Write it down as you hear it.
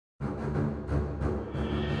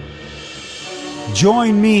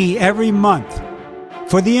Join me every month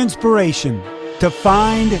for the inspiration to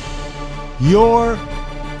find your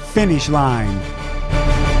finish line.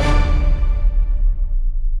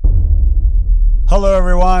 Hello,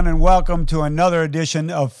 everyone, and welcome to another edition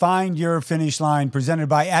of Find Your Finish Line presented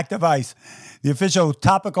by Active Ice, the official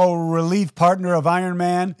topical relief partner of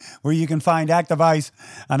Ironman, where you can find Active Ice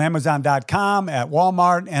on Amazon.com, at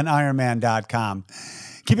Walmart, and Ironman.com.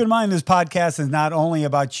 Keep in mind, this podcast is not only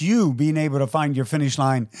about you being able to find your finish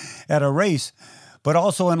line at a race, but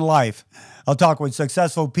also in life. I'll talk with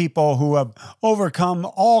successful people who have overcome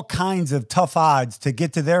all kinds of tough odds to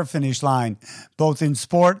get to their finish line, both in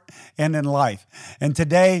sport and in life. And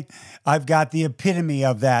today, I've got the epitome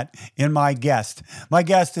of that in my guest. My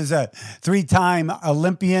guest is a 3-time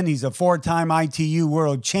Olympian. He's a 4-time ITU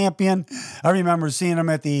world champion. I remember seeing him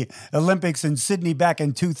at the Olympics in Sydney back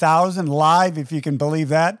in 2000, live, if you can believe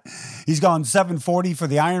that. He's gone 740 for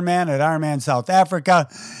the Ironman at Ironman South Africa.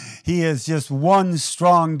 He is just one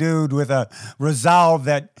strong dude with a resolve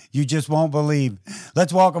that you just won't believe.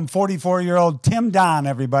 Let's welcome 44-year-old Tim Don,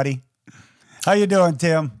 everybody. How you doing,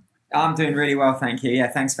 Tim? I'm doing really well, thank you.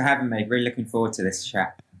 Yeah, thanks for having me. Really looking forward to this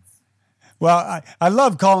chat. Well, I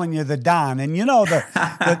love calling you the Don, and you know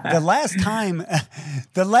the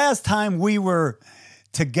last time we were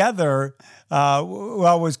together,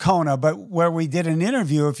 was Kona, but where we did an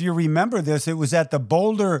interview. If you remember this, it was at the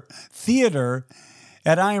Boulder Theater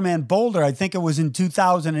at Ironman Boulder. I think it was in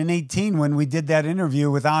 2018 when we did that interview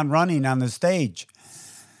with On Running on the stage.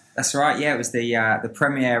 That's right. Yeah, it was the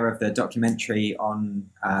premiere of the documentary on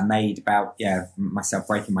made about myself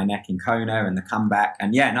breaking my neck in Kona and the comeback.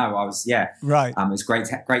 And right. It was great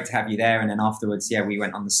to have you there. And then afterwards, we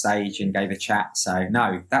went on the stage and gave a chat. So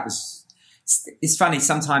no, it's funny.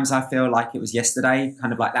 Sometimes I feel like it was yesterday,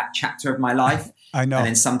 kind of like that chapter of my life. I know. And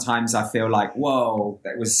then sometimes I feel like, whoa,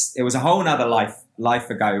 it was a whole nother life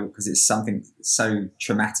ago, because it's something so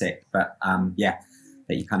traumatic. But that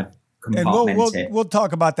you kind of compartment it. We'll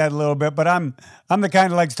talk about that a little bit. But I'm the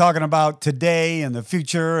kind of likes talking about today and the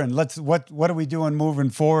future and what are we doing moving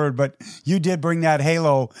forward. But you did bring that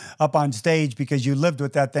halo up on stage because you lived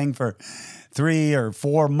with that thing for 3 or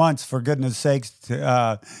 4 months, for goodness sakes,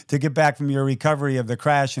 to get back from your recovery of the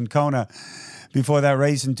crash in Kona before that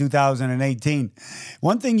race in 2018.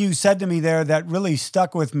 One thing you said to me there that really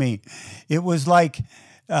stuck with me, it was like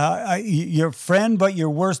your friend but your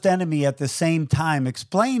worst enemy at the same time.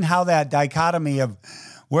 Explain how that dichotomy of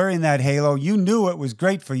wearing that halo, you knew it was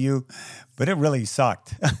great for you, but it really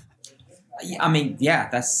sucked.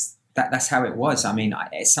 That's how it was. I mean,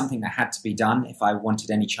 it's something that had to be done if I wanted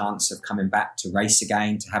any chance of coming back to race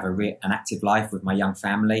again, to have an active life with my young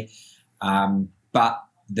family. But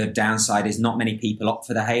the downside is not many people opt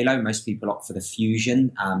for the halo. Most people opt for the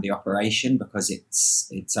fusion, the operation, because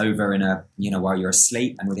it's over while you're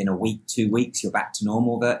asleep, and within a week, 2 weeks, you're back to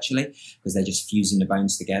normal virtually, because they're just fusing the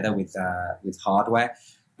bones together with hardware.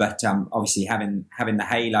 But obviously having the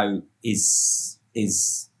halo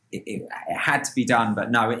it had to be done.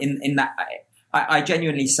 But no, in that, I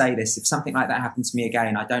genuinely say this: if something like that happened to me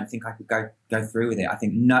again, I don't think I could go through with it. I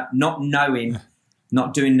think not knowing.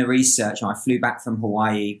 Not doing the research. I flew back from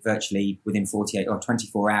Hawaii virtually within 48 or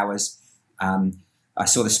 24 hours. I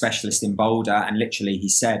saw the specialist in Boulder, and literally he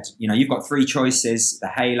said, you've got 3 choices: the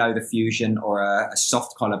halo, the fusion, or a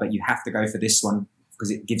soft collar, but you have to go for this one because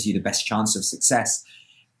it gives you the best chance of success.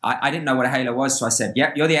 I didn't know what a halo was, so I said,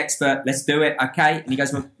 yep, you're the expert, let's do it, okay? And he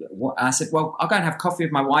goes, well, what? I said, well, I'll go and have coffee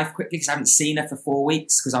with my wife quickly, because I haven't seen her for 4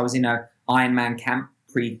 weeks, because I was in a Ironman camp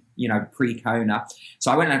pre-Kona.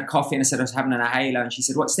 So I went and had coffee, and I said I was having a halo, and she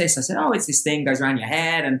said, what's this? I said, oh, it's this thing goes around your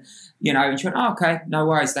head, and and she went, oh, okay, no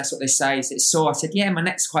worries, that's what they say. Is it sore? I said, yeah, my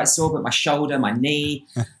neck's quite sore, but my shoulder, my knee,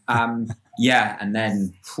 and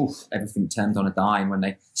then everything turned on a dime when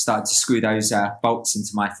they started to screw those bolts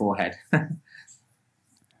into my forehead.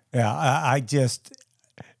 Yeah, I just,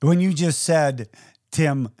 when you just said,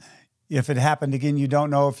 Tim, if it happened again, you don't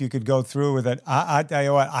know if you could go through with it. I tell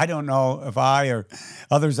you what, I don't know if I or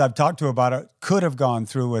others I've talked to about it could have gone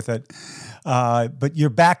through with it. But your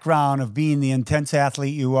background of being the intense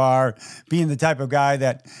athlete you are, being the type of guy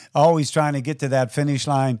that always trying to get to that finish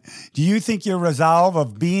line, do you think your resolve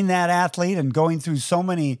of being that athlete and going through so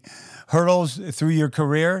many hurdles through your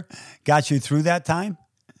career got you through that time?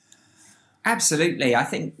 Absolutely. I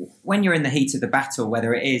think when you're in the heat of the battle,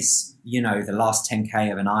 whether it is, the last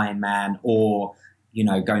 10K of an Ironman or,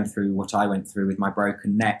 going through what I went through with my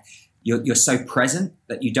broken neck, you're so present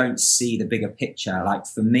that you don't see the bigger picture. Like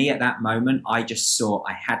for me at that moment, I just saw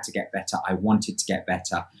I had to get better. I wanted to get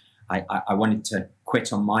better. I wanted to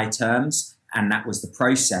quit on my terms, and that was the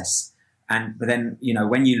process. But then,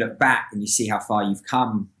 when you look back and you see how far you've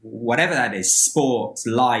come, whatever that is, sports,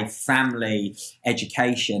 life, family,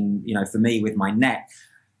 education, for me with my neck,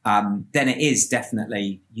 then it is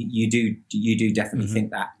definitely, you do definitely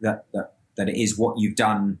think that it is what you've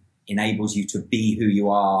done enables you to be who you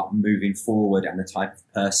are moving forward and the type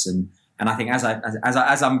of person. And I think as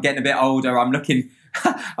I'm getting a bit older, I'm looking,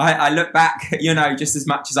 I look back, just as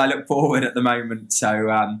much as I look forward at the moment. So,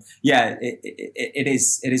 it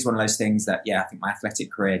is one of those things that, I think my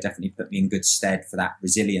athletic career definitely put me in good stead for that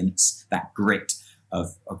resilience, that grit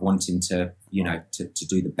of wanting to, to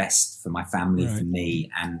do the best for my family, for me,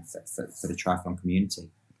 and for the triathlon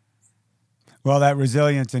community. Well, that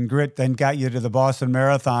resilience and grit then got you to the Boston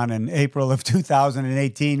Marathon in April of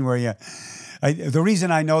 2018, where the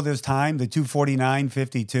reason I know this time, the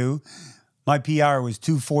 2:49:52, my PR was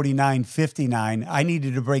 2:49:59. I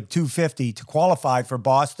needed to break 2:50 to qualify for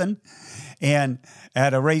Boston. And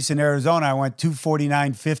at a race in Arizona, I went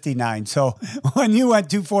 2:49:59. So when you went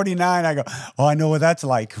 2:49, I go, I know what that's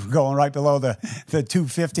like, going right below the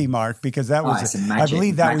 2:50 mark, because that was, I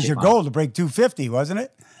believe that was your goal, to break 2:50, wasn't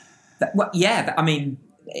it? I mean,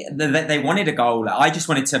 they wanted a goal. I just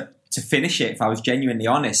wanted to finish it, if I was genuinely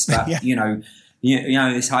honest. But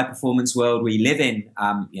this high performance world we live in,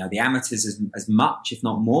 the amateurs as much, if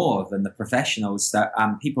not more, than the professionals. That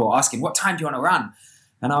people were asking, "What time do you want to run?"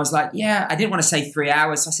 And I was like, I didn't want to say 3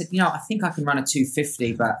 hours. I said, I think I can run a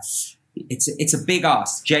 2:50, but it's a big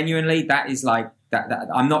ask. Genuinely, that is like that.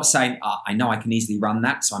 I'm not saying I know I can easily run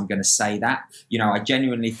that, so I'm going to say that. I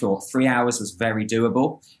genuinely thought 3 hours was very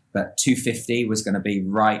doable. But 2:50 was going to be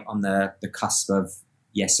right on the cusp of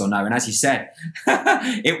yes or no. And as you said,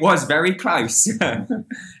 it was very close.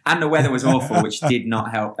 And the weather was awful, which did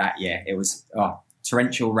not help that year. It was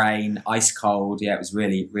torrential rain, ice cold. Yeah, it was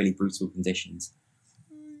really, really brutal conditions.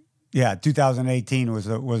 Yeah, 2018 was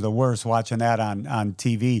the worst, watching that on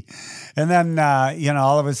TV. And then,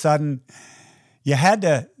 all of a sudden, you had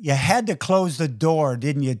to close the door,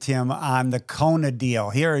 didn't you, Tim, on the Kona deal.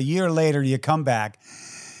 Here, a year later, you come back.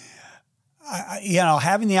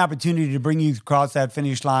 Having the opportunity to bring you across that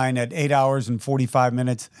finish line at 8 hours and 45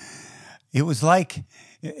 minutes, it was like,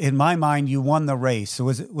 in my mind, you won the race. So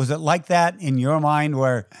was it like that in your mind,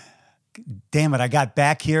 where, damn it, I got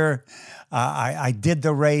back here, I did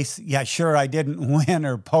the race. Yeah, sure, I didn't win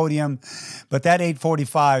or podium, but that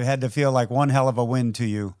 8:45 had to feel like one hell of a win to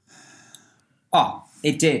you. Oh,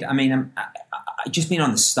 it did. I mean, I just being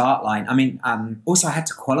on the start line. I mean, also I had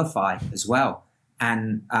to qualify as well.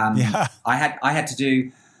 And I had to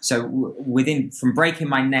do so from breaking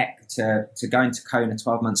my neck to going to Kona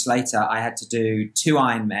 12 months later. I had to do 2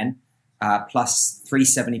 Ironmen plus 3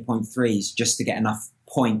 70.3s just to get enough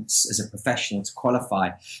points as a professional to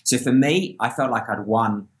qualify. So for me, I felt like I'd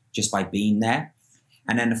won just by being there.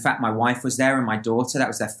 And then the fact my wife was there and my daughter, that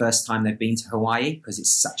was their first time they'd been to Hawaii, because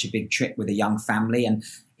it's such a big trip with a young family. And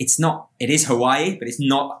it is Hawaii, but it's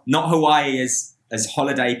not Hawaii as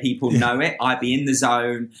holiday people know it. I'd be in the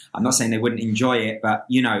zone. I'm not saying they wouldn't enjoy it, but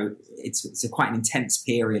it's quite an intense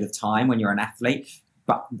period of time when you're an athlete.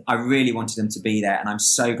 But I really wanted them to be there, and I'm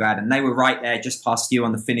so glad. And they were right there, just past you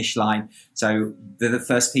on the finish line. So the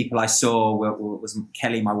first people I saw was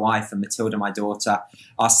Kelly, my wife, and Matilda, my daughter.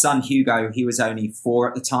 Our son Hugo, he was only 4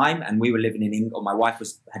 at the time, and we were living in England. My wife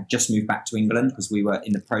had just moved back to England because we were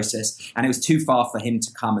in the process, and it was too far for him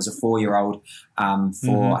to come as a 4-year-old.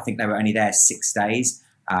 I think they were only there 6 days.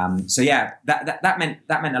 That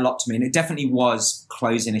meant a lot to me, and it definitely was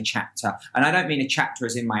closing a chapter. And I don't mean a chapter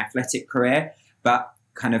as in my athletic career, but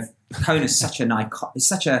kind of Kona is such an icon.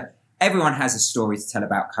 It's everyone has a story to tell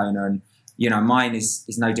about Kona, and mine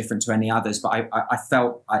is no different to any others. But I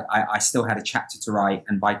felt I still had a chapter to write,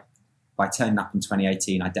 and by turning up in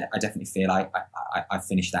 2018, I definitely feel I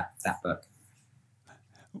finished that book.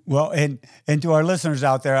 Well, and to our listeners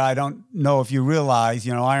out there, I don't know if you realize,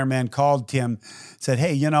 Ironman called Tim, said,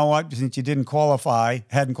 "Hey, you know what? Since you hadn't qualified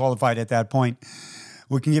at that point,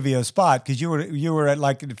 we can give you a spot," because you were at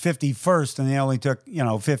like 51st, and they only took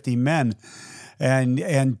 50 men.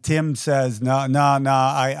 And Tim says, no,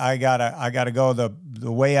 I gotta go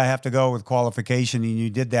the way I have to go with qualification, and you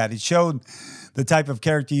did that. It showed the type of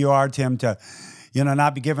character you are, Tim, to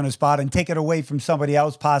not be given a spot and take it away from somebody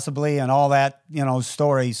else possibly, and all that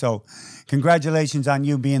story. So congratulations on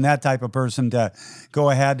you being that type of person to go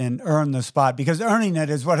ahead and earn the spot, because earning it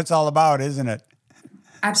is what it's all about, isn't it?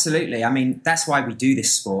 Absolutely. I mean, that's why we do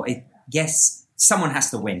this sport. Yes, someone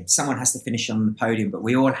has to win. Someone has to finish on the podium, but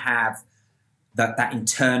we all have that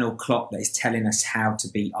internal clock that is telling us how to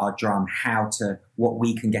beat our drum, what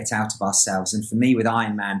we can get out of ourselves. And for me with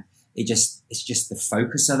Ironman, it's just the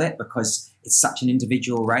focus of it, because it's such an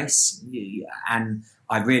individual race, and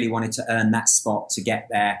I really wanted to earn that spot to get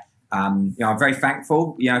there. I'm very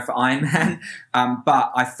thankful, for Ironman,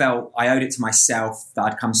 but I felt I owed it to myself that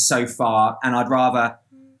I'd come so far, and I'd rather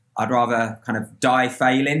kind of die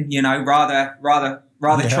failing,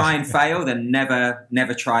 rather try and fail than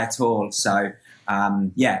never try at all. So,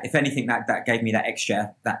 if anything, that gave me that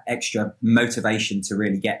extra motivation to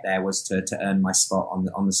really get there, was to earn my spot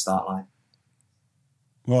on the start line.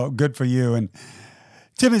 Well, good for you. And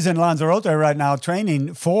Tim is in Lanzarote right now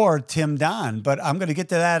training for Tim Don, but I'm going to get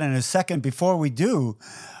to that in a second. Before we do,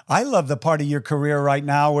 I love the part of your career right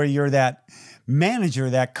now where you're that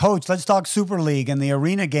manager, that coach. Let's talk Super League and the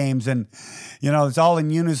arena games, and it's all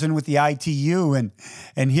in unison with the ITU,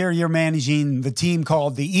 and here you're managing the team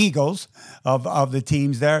called the Eagles of the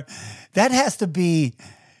teams there. That has to be,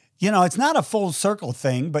 it's not a full circle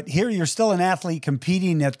thing, but here you're still an athlete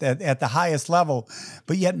competing at the highest level,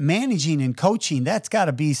 but yet managing and coaching, that's got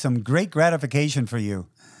to be some great gratification for you.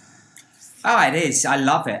 Oh, it is. I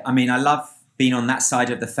love it. I mean, I love being on that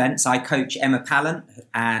side of the fence. I coach Emma Pallant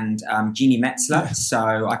and Jeannie Metzler. Yeah.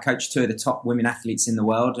 So I coach two of the top women athletes in the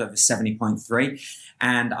world over 70.3.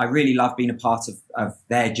 And I really love being a part of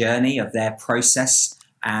their journey, of their process.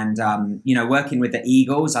 And, working with the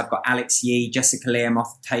Eagles, I've got Alex Yee, Jessica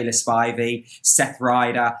Learmonth, Taylor Spivey, Seth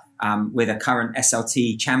Ryder, with the current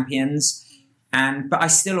SLT champions. But I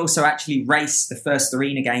still also actually raced the first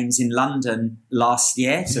arena games in London last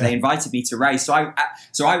year. So They invited me to race.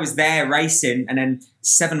 So I was there racing, and then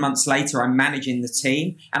 7 months later, I'm managing the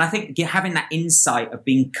team. And I think having that insight of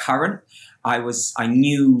being current, I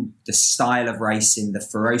knew the style of racing, the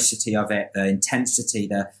ferocity of it, the intensity,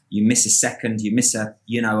 you miss a second, you miss a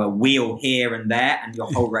wheel here and there, and your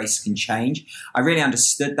whole race can change. I really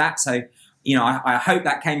understood that. So, I hope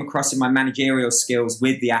that came across in my managerial skills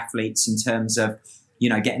with the athletes in terms of,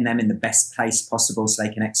 getting them in the best place possible so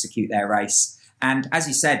they can execute their race. And as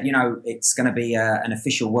you said, it's going to be an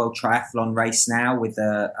official World Triathlon race now with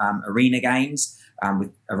the Arena Games,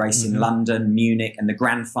 with a race in London, Munich, and the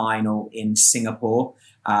grand final in Singapore.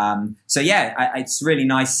 It's really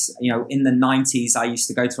nice. In the 90s, I used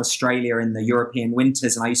to go to Australia in the European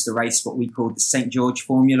winters, and I used to race what we called the St. George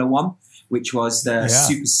Formula One, which was the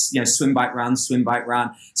super, swim, bike, run.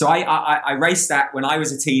 So I raced that when I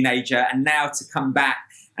was a teenager, and now to come back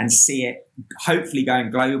and see it hopefully going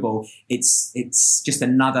global, it's just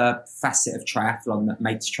another facet of triathlon that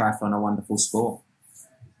makes triathlon a wonderful sport.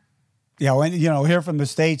 Yeah, when here from the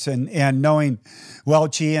States and knowing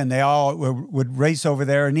Welchie, and they all would race over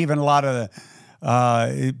there, and even a lot of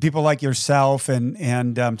the people like yourself and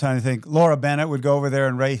I'm trying to think, Laura Bennett would go over there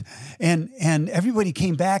and race, and everybody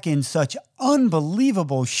came back in such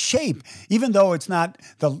unbelievable shape, even though it's not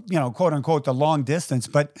the quote unquote the long distance,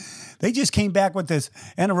 but they just came back with this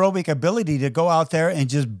anaerobic ability to go out there and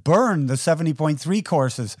just burn the 70.3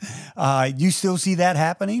 courses. You still see that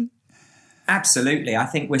happening? Absolutely. I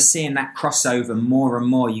think we're seeing that crossover more and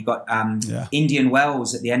more. You got Indian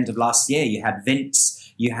Wells at the end of last year. You had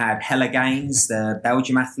Vince, you had Hella Gaines, the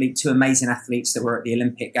Belgium athlete, two amazing athletes that were at the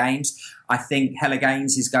Olympic Games. I think Hella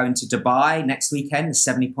Gaines is going to Dubai next weekend, the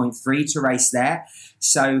 70.3 to race there.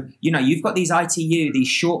 So, you've got these ITU, these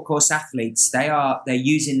short course athletes, they're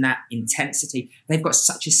using that intensity. They've got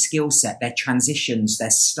such a skill set, their transitions, their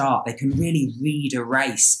start, they can really read a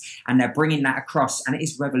race, and they're bringing that across, and it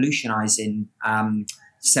is revolutionizing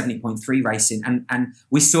 70.3 racing. And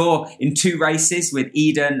we saw in two races with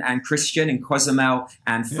Eden and Christian in Cozumel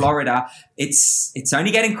and Florida, it's only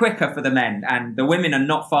getting quicker for the men, and the women are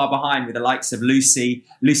not far behind with the likes of Lucy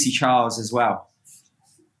Charles as well.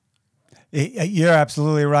 You're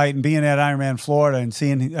absolutely right. And being at Ironman Florida and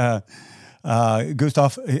seeing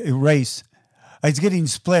Gustav race, it's getting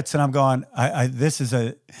splits, and I'm going,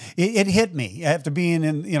 it hit me after being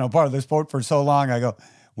in, part of the sport for so long. I go,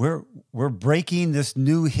 we're breaking this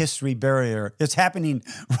new history barrier. It's happening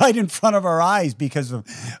right in front of our eyes because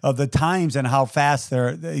of the times and how fast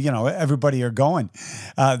everybody are going.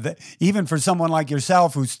 Even for someone like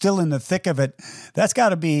yourself who's still in the thick of it,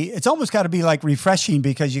 it's almost got to be like refreshing,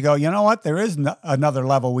 because you go, you know what, there is another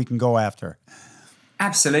level we can go after.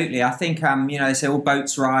 Absolutely. I think, they say all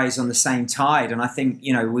boats rise on the same tide. And I think,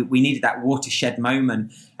 we needed that watershed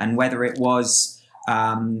moment, and whether it was,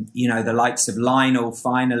 the likes of Lionel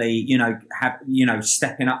finally,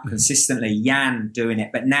 stepping up consistently, Jan doing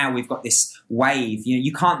it. But now we've got this wave.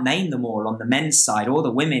 You can't name them all on the men's side or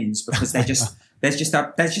the women's, because they're just there's just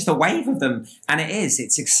a wave of them, and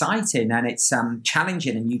it's exciting, and it's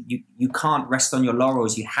challenging, and you can't rest on your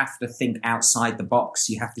laurels. You have to think outside the box.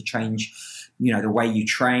 You have to change the way you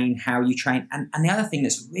train, how you train. And the other thing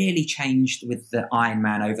that's really changed with the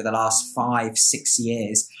Ironman over the last 5-6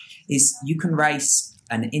 years is you can race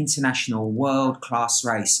an international world-class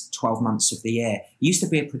race 12 months of the year. It used to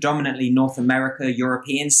be a predominantly North America,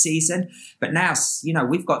 European season, but now,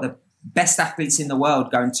 we've got the best athletes in the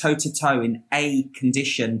world going toe-to-toe in A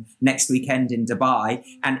condition next weekend in Dubai,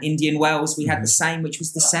 and Indian Wells, we had the same, which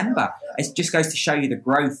was December. It just goes to show you the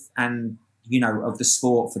growth and, of the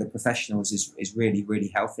sport for the professionals is really,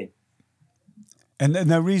 really healthy. And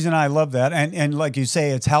the reason I love that, and like you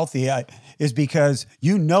say, it's healthy, is because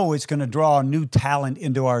it's going to draw new talent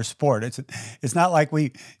into our sport. It's not like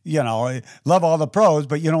we, love all the pros,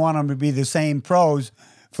 but you don't want them to be the same pros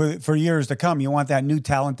for years to come. You want that new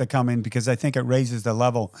talent to come in because I think it raises the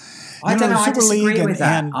level. I don't know. I disagree with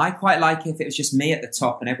that. I quite like if it was just me at the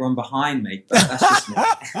top and everyone behind me. But that's just me.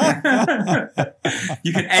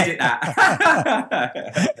 You can edit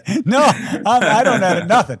that. No, I don't edit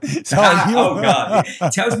nothing. So oh God,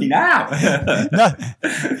 tells me now.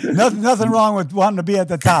 Nothing wrong with wanting to be at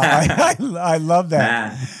the top. I love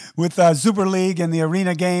that. Man. With Super League and the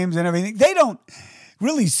arena games and everything, they don't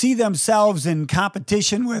really see themselves in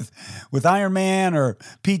competition with Ironman or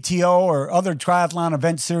PTO or other triathlon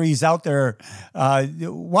event series out there.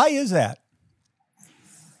 Why is that?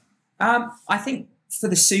 I think for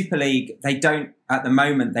the Super League, at the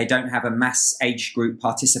moment, they don't have a mass age group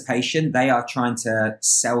participation. They are trying to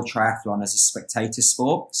sell triathlon as a spectator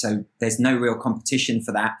sport. So there's no real competition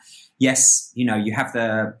for that. Yes, you have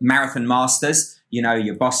the Marathon Masters,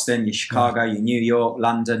 your Boston, your Chicago, your New York,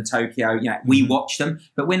 London, Tokyo, we watch them,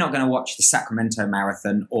 but we're not going to watch the Sacramento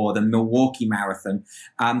Marathon or the Milwaukee Marathon.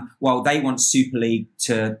 While they want Super League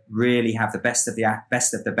to really have the best of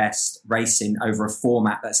the best racing over a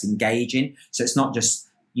format that's engaging. So it's not just,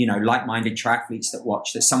 like-minded triathletes that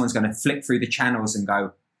watch, that someone's going to flick through the channels and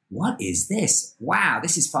go, what is this? Wow,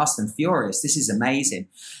 this is Fast and Furious. This is amazing.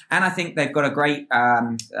 And I think they've got a great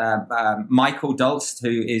Michael Dulst, who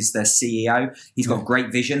is the CEO. He's got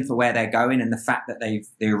great vision for where they're going, and the fact that the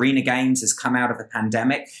Arena Games has come out of the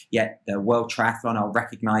pandemic, yet the World Triathlon are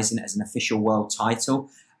recognizing it as an official world title.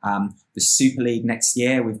 The Super League next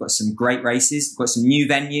year, we've got some great races. We've got some new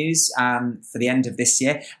venues for the end of this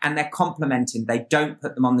year, and they're complementing. They don't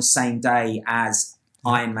put them on the same day as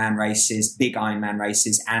Ironman races, big Ironman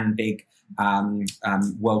races, and big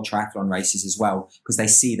world triathlon races as well, because they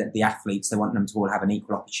see that the athletes, they want them to all have an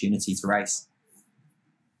equal opportunity to race.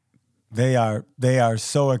 They are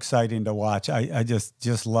so exciting to watch. I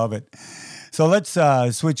just love it. So let's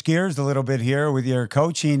switch gears a little bit here with your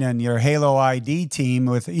coaching and your Halo ID team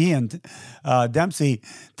with Ian Dempsey.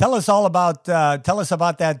 Tell us about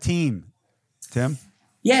that team, Tim.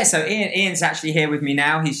 Yeah, so Ian's actually here with me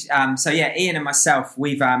now. He's Ian and myself,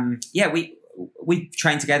 we've trained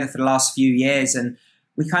together for the last few years, and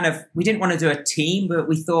we didn't want to do a team, but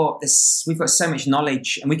we thought we've got so much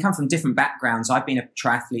knowledge, and we come from different backgrounds. I've been a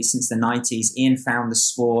triathlete since the 90s. Ian found the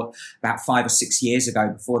sport about 5 or 6 years ago.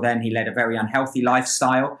 Before then, he led a very unhealthy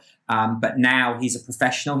lifestyle. But now he's a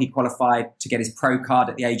professional. He qualified to get his pro card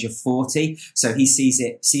at the age of 40. So he sees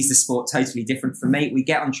the sport totally different from me. We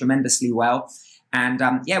get on tremendously well. And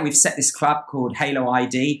we've set this club called Halo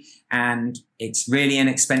ID, and it's really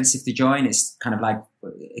inexpensive to join. It's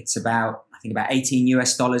about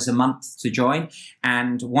 $18 a month to join.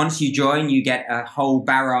 And once you join, you get a whole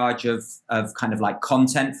barrage of kind of like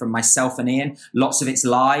content from myself and Ian. Lots of it's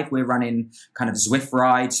live. We're running kind of Zwift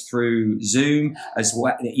rides through Zoom as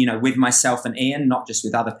well, with myself and Ian, not just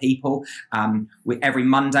with other people. Every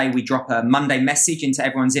Monday, we drop a Monday message into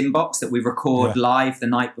everyone's inbox that we record live the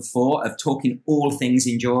night before, of talking all things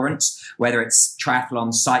endurance, whether it's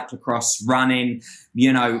triathlon, cyclocross, running,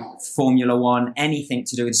 Formula One, anything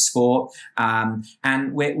to do with sport.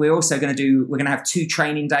 And we're also going to have 2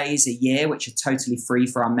 training days a year, which are totally free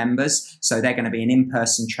for our members. So they're going to be an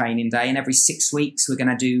in-person training day. And every 6 weeks, we're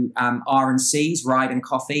going to do R&Cs, ride and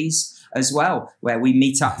coffees as well, where we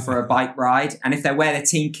meet up for a bike ride. And if they wear their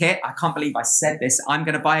team kit, I can't believe I said this, I'm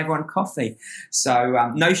going to buy everyone coffee.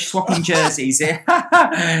 So no swapping jerseys here.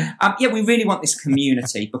 We really want this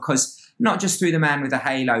community, because not just through the Man with a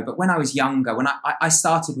Halo, but when I was younger, when I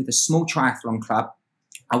started with a small triathlon club.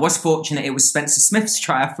 I was fortunate, it was Spencer Smith's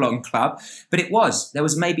triathlon club, but there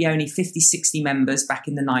was maybe only 50, 60 members back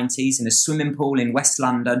in the 90s in a swimming pool in West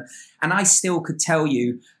London. And I still could tell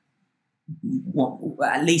you what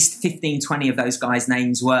at least 15, 20 of those guys'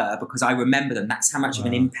 names were, because I remember them. That's how much of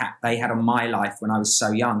an impact they had on my life when I was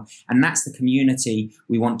so young. And that's the community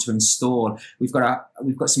we want to install. We've got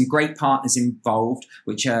some great partners involved,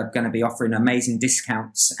 which are going to be offering amazing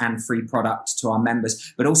discounts and free product to our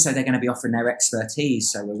members, but also they're going to be offering their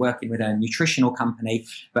expertise. So we're working with a nutritional company,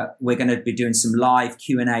 but we're going to be doing some live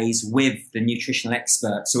Q&As with the nutritional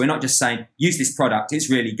experts. So we're not just saying, use this product, it's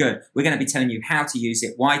really good. We're going to be telling you how to use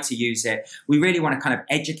it, why to use it. We really want to kind of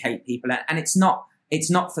educate people. And it's not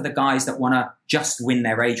for the guys that want to just win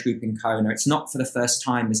their age group in Kona. It's not for the first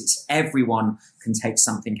timers. It's everyone can take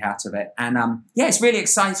something out of it. And it's really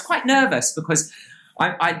exciting. It's quite nervous because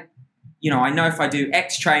I know if I do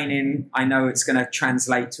X training, I know it's going to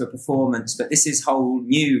translate to a performance, but this is whole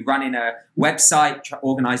new, running a website,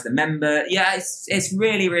 organize the member. Yeah, it's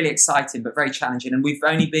really, really exciting, but very challenging. And we've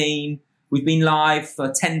been live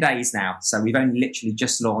for 10 days now. So we've only literally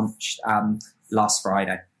just launched last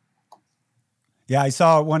Friday. Yeah, I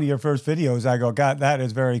saw one of your first videos. I go, God, that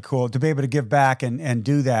is very cool to be able to give back and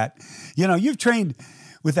do that. You know, you've trained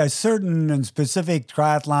with a certain and specific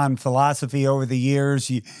triathlon philosophy over the years.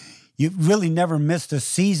 You've really never missed a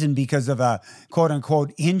season because of a quote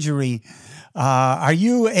unquote injury. Are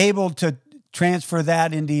you able to transfer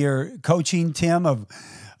that into your coaching, Tim, of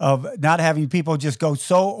not having people just go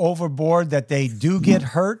so overboard that they do get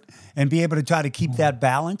hurt and be able to try to keep that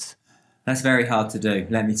balance? That's very hard to do,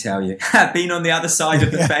 let me tell you. Being on the other side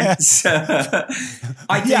of the fence,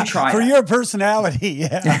 I do try. For your personality,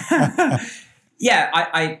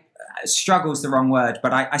 I struggle's the wrong word,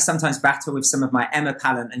 but I sometimes battle with some of my Emma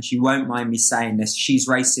Pallant, and she won't mind me saying this. She's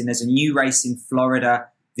racing. There's a new race in Florida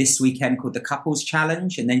this weekend called the Couples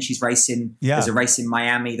Challenge, and then she's racing. There's a race in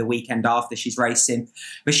Miami the weekend after she's racing,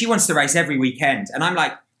 but she wants to race every weekend. And I'm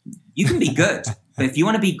like, you can be good, but if you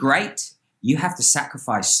want to be great, you have to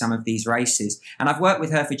sacrifice some of these races. And I've worked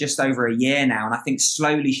with her for just over a year now, and I think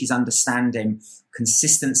slowly she's understanding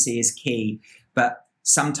consistency is key, but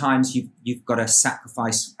sometimes you've got to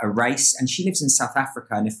sacrifice a race. And she lives in South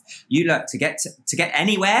Africa, and if you look to get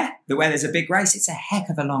anywhere where there's a big race, it's a heck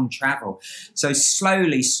of a long travel. So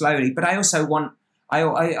slowly, but I also want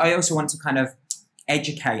to kind of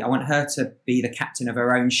educate. I want her to be the captain of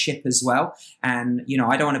her own ship as well. And, you know,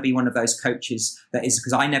 I don't want to be one of those coaches that is,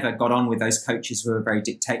 because I never got on with those coaches who are very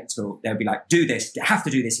dictatorial. They'll be like, do this, you have to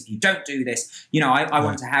do this. If you don't do this, you know, I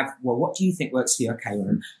want to have, well, what do you think works for you? Okay.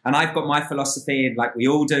 And I've got my philosophy, and like we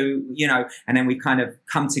all do, you know, and then we kind of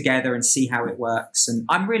come together and see how it works. And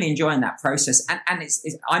I'm really enjoying that process. And it's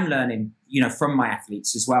I'm learning, you know, from my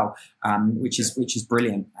athletes as well, which is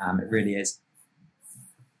brilliant. It really is.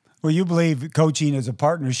 Well, you believe coaching is a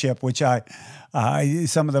partnership, which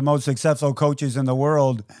some of the most successful coaches in the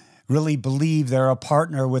world really believe they're a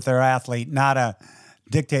partner with their athlete, not a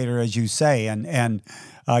dictator, as you say. And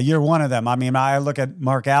you're one of them. I mean, I look at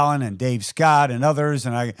Mark Allen and Dave Scott and others,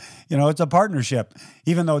 and it's a partnership.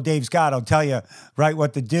 Even though Dave Scott will tell you right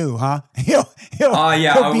what to do, huh? He'll beat you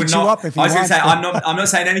up if he wants to. I was going to say, I'm not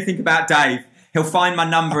saying anything about Dave. He'll find my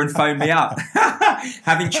number and phone me up.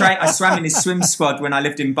 I swam in his swim squad when I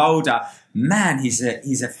lived in Boulder. Man, he's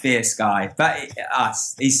a fierce guy. But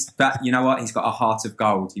you know what? He's got a heart of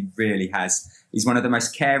gold. He really has. He's one of the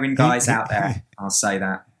most caring guys out there. I'll say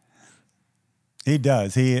that. He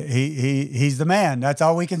does. He's the man. That's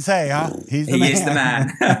all we can say, huh? He is the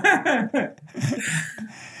man.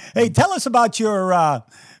 Hey, tell us about your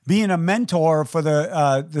being a mentor for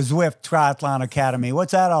the Zwift Triathlon Academy.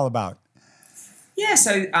 What's that all about? Yeah,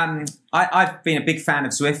 so I've been a big fan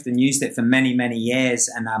of Zwift and used it for many, many years.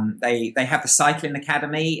 And they have the Cycling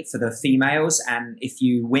Academy for the females. And if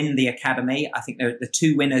you win the academy, I think the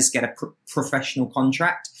two winners get a professional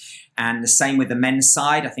contract. And the same with the men's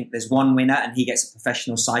side. I think there's one winner and he gets a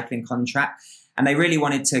professional cycling contract. And they really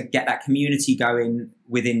wanted to get that community going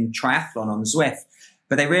within triathlon on Zwift.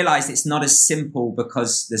 But they realized it's not as simple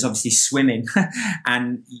because there's obviously swimming.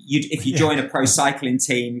 And if you join a pro cycling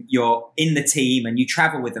team, you're in the team and you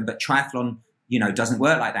travel with them. But triathlon, doesn't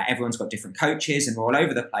work like that. Everyone's got different coaches and we're all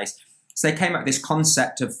over the place. So they came up with this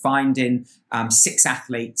concept of finding 6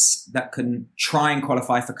 athletes that can try and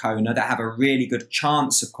qualify for Kona, that have a really good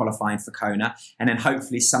chance of qualifying for Kona. And then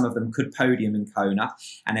hopefully some of them could podium in Kona.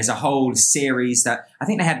 And there's a whole series that I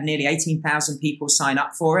think they had nearly 18,000 people sign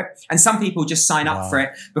up for it. And some people just sign up for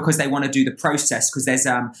it because they want to do the process, because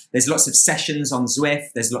there's lots of sessions on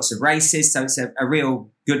Zwift. There's lots of races. So it's a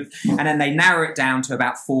real good. And then they narrow it down to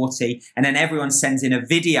about 40. And then everyone sends in a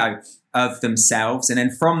video of themselves. And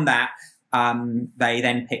then from that, they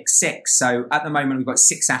then pick 6. So at the moment, we've got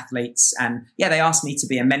 6 athletes. And yeah, they asked me to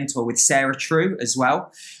be a mentor with Sarah True as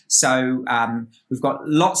well. So we've got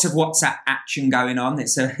lots of WhatsApp action going on.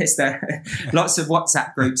 It's lots of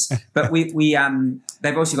WhatsApp groups. But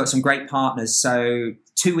they've also got some great partners. So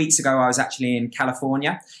 2 weeks ago, I was actually in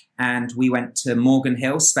California. And we went to Morgan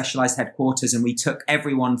Hill, Specialized headquarters, and we took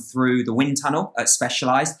everyone through the wind tunnel at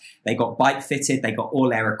Specialized. They got bike fitted, they got all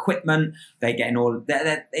their equipment, they getting all.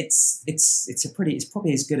 It's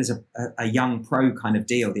probably as good as a young pro kind of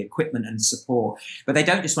deal, the equipment and support. But they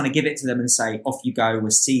don't just want to give it to them and say, off you go,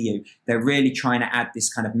 we'll see you. They're really trying to add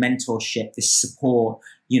this kind of mentorship, this support,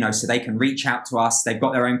 so they can reach out to us. They've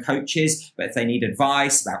got their own coaches, but if they need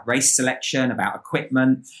advice about race selection, about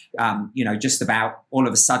equipment, just about all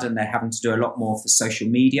of a sudden they're having to do a lot more for social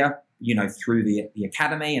media, through the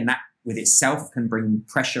academy, and that with itself can bring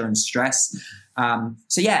pressure and stress. And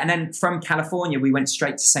then from California, we went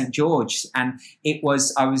straight to St. George, and I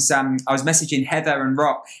was messaging Heather and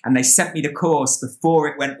Rock, and they sent me the course before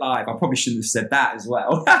it went live. I probably shouldn't have said that as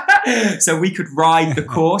well. So we could ride the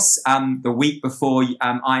course the week before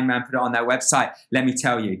Ironman put it on their website. Let me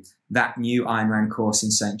tell you, that new Ironman course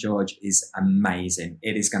in St. George is amazing.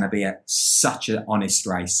 It is going to be such an honest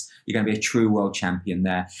race. You're going to be a true world champion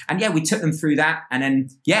there. And yeah, we took them through that. And then,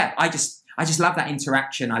 I just love that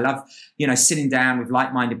interaction. I love, sitting down with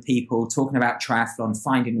like-minded people, talking about triathlon,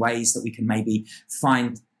 finding ways that we can maybe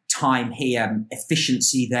find time here,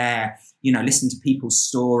 efficiency there, listen to people's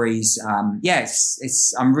stories. I'm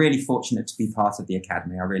really fortunate to be part of the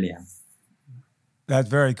academy. I really am. That's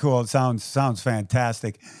very cool. It sounds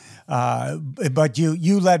fantastic. But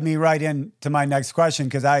you led me right into my next question,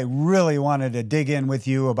 because I really wanted to dig in with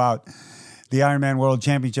you about the Ironman World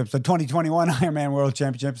Championships, the 2021 Ironman World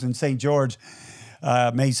Championships in St. George,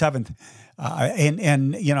 May 7th.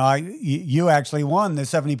 You actually won the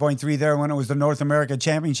 70.3 there when it was the North America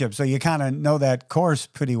Championship. So you kind of know that course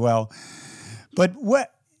pretty well. But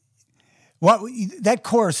what that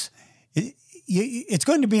course, it's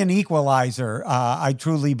going to be an equalizer, I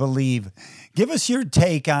truly believe. Give us your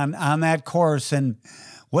take on that course, and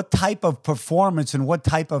what type of performance and what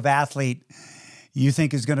type of athlete you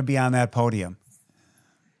think is going to be on that podium.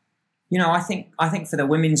 I think for the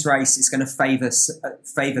women's race, it's going to favor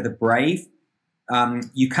the brave.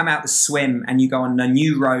 You come out the swim and you go on a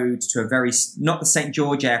new road to not the St.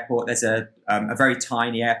 George airport. There's a very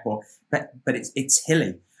tiny airport, but it's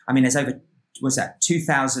hilly. I mean, there's over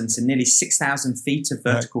 2,000 to nearly 6,000 feet of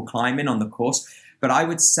vertical climbing on the course. But I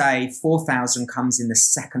would say 4,000 comes in the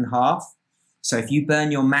second half. So if you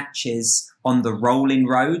burn your matches on the rolling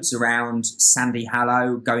roads around Sandy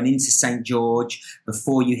Hollow, going into St. George,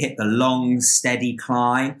 before you hit the long, steady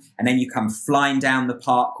climb, and then you come flying down the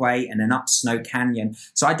parkway and then up Snow Canyon.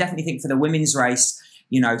 So I definitely think for the women's race,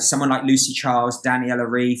 someone like Lucy Charles, Daniela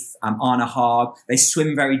Reef, Anna Haag, they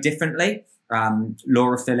swim very differently.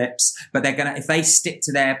 Laura Phillips, but they're gonna, if they stick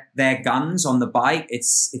to their guns on the bike,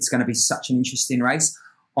 it's going to be such an interesting race.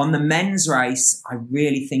 On the men's race, I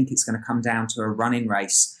really think it's going to come down to a running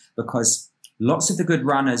race, because lots of the good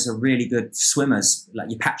runners are really good swimmers, like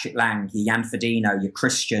your Patrick Lang, your Jan Frodeno, your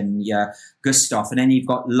Christian, your Gustav, and then you've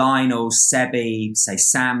got Lionel, Sebi, say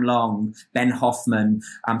Sam Long, Ben Hoffman.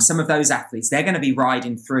 Some of those athletes, they're going to be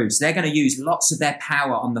riding through. So they're going to use lots of their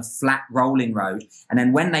power on the flat rolling road. And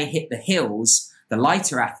then when they hit the hills, the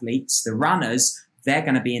lighter athletes, the runners, they're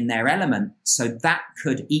going to be in their element. So that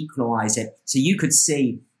could equalize it. So you could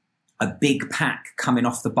see a big pack coming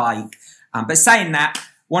off the bike. But saying that,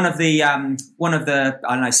 one of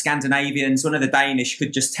the Scandinavians, one of the Danish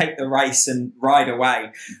could just take the race and ride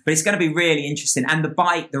away. But it's going to be really interesting. And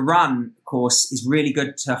the run course is really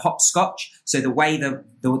good to hopscotch. So the way the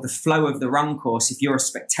flow of the run course, if you're a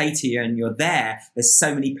spectator and you're there's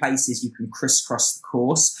so many places you can crisscross the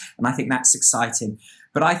course. And I think that's exciting.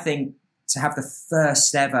 But I think to have the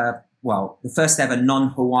first ever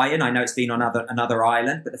non-Hawaiian, I know it's been on another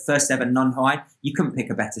island, but the first ever non-Hawaiian, you couldn't pick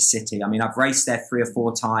a better city. I mean, I've raced there 3 or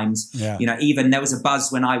 4 times. Yeah. Even there was a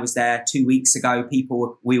buzz when I was there 2 weeks ago.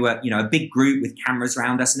 We were a big group with cameras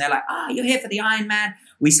around us, and they're like, you're here for the Ironman.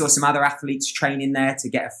 We saw some other athletes training there to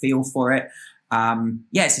get a feel for it.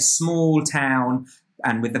 It's a small town,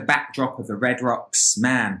 and with the backdrop of the Red Rocks,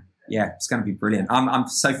 man, yeah, it's going to be brilliant. I'm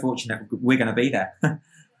so fortunate we're going to be there.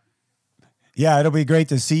 Yeah, it'll be great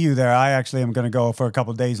to see you there. I actually am going to go for a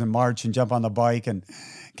couple of days in March and jump on the bike and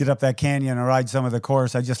get up that canyon and ride some of the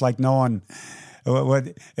course. I just like knowing what,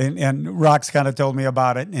 and Rox kind of told me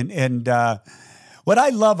about it. And what I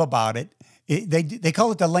love about it, they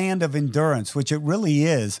call it the land of endurance, which it really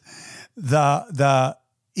is. It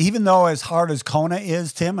even though as hard as Kona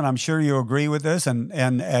is, Tim, and I'm sure you agree with this, and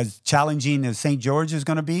as challenging as St. George is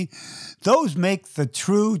going to be, those make the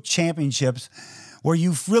true championships where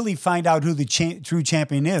you really find out who the true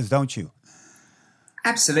champion is, don't you?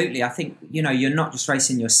 Absolutely. I think, you're not just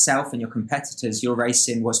racing yourself and your competitors, you're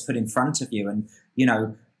racing what's put in front of you. And,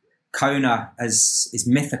 Kona is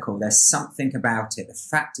mythical. There's something about it. The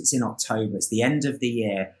fact it's in October, it's the end of the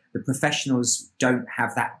year. The professionals don't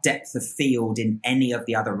have that depth of field in any of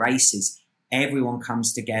the other races. Everyone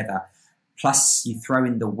comes together. Plus, you throw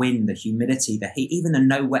in the wind, the humidity, the heat, even the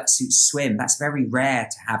no wetsuit swim. That's very rare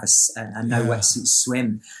to have a no wetsuit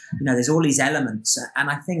swim. There's all these elements. And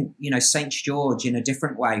I think, St. George, in a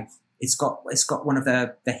different way, it's got one of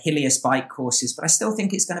the hilliest bike courses, but I still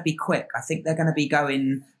think it's going to be quick. I think they're going to be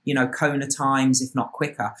going, Kona times, if not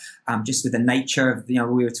quicker, just with the nature of,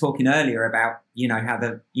 we were talking earlier about,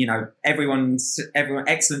 how everyone,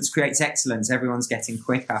 excellence creates excellence. Everyone's getting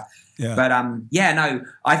quicker. Yeah. But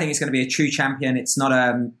I think it's going to be a true champion. It's not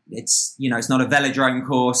it's not a velodrome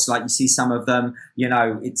course like you see some of them.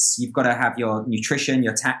 You've got to have your nutrition,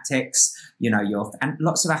 your tactics. And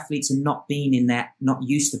lots of athletes are not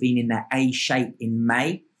used to being in their A shape in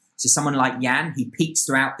May. So someone like Jan, he peaks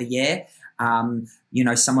throughout the year.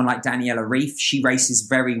 Someone like Daniela Ryf, she races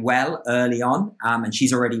very well early on, and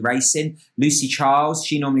she's already racing. Lucy Charles,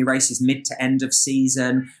 she normally races mid to end of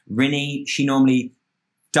season. Rinny, she normally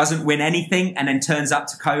doesn't win anything and then turns up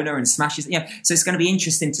to Kona and smashes. So it's going to be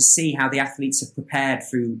interesting to see how the athletes have prepared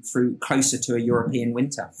through closer to a European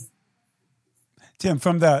winter. Tim,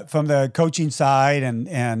 from the coaching side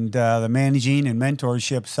and the managing and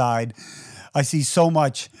mentorship side, I see so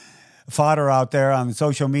much fodder out there on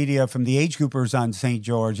social media from the age groupers on St.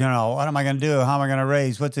 George. What am I going to do? How am I going to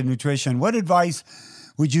race? What's the nutrition? What advice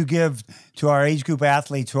would you give to our age group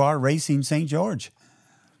athletes who are racing St. George?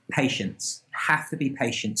 Patience. Have to be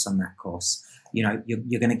patient on that course. You're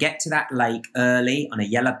going to get to that lake early on a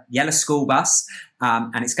yellow school bus,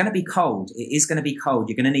 and it's going to be cold. It is going to be cold.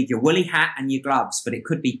 You're going to need your woolly hat and your gloves, but it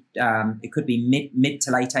could be mid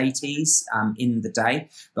to late 80s in the day.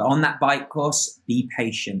 But on that bike course, be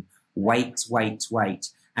patient. Wait,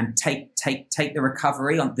 and take the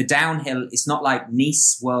recovery on the downhill. It's not like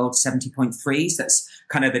Nice World 70.3s. That's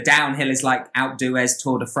kind of the downhill is like Alpe d'Huez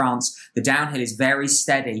Tour de France. The downhill is very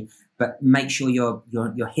steady. But make sure you're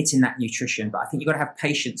hitting that nutrition. But I think you've got to have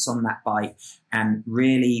patience on that bike and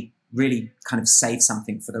really, really kind of save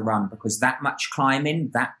something for the run, because that much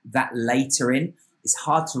climbing, that later in, is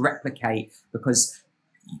hard to replicate, because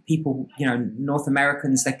people, North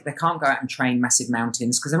Americans, they can't go out and train massive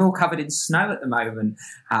mountains because they're all covered in snow at the moment.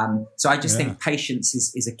 So I just think patience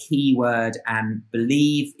is a key word, and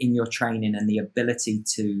believe in your training and the ability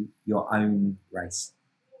to your own race.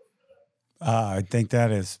 I think that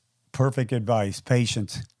is perfect advice.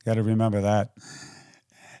 Patience. Got to remember that.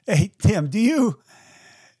 Hey, Tim, do you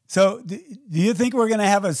think we're going to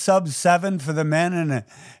have a sub 7 for the men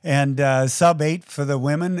and sub 8 for the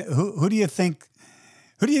women? Who do you think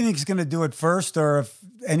is going to do it first, or if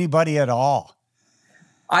anybody at all?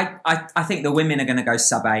 I think the women are going to go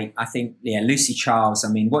sub 8. I think, Lucy Charles,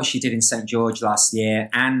 what she did in St. George last year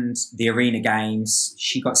and the Arena Games,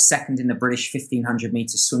 she got second in the British 1500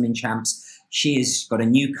 meter swimming champs. She has got a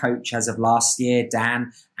new coach as of last year,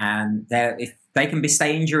 Dan, and if they can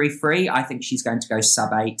stay injury free, I think she's going to go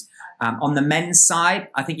sub 8. On the men's side,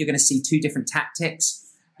 I think you're going to see two different tactics.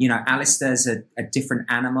 Alistair's a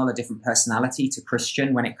different animal, a different personality to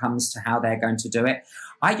Christian when it comes to how they're going to do it.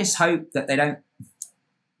 I just hope that they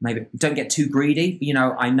don't get too greedy.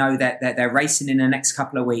 I know that they're racing in the next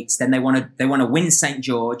couple of weeks. Then they want to win St.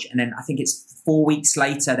 George, and then I think it's 4 weeks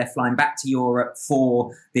later they're flying back to Europe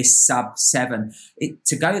for this sub 7.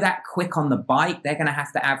 To go that quick on the bike, they're going to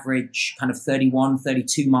have to average kind of 31,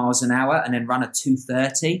 32 miles an hour, and then run a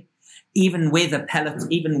 2:30. Even with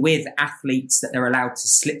athletes that they're allowed to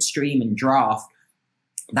slipstream and draft,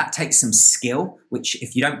 that takes some skill, which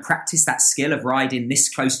if you don't practice that skill of riding this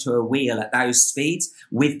close to a wheel at those speeds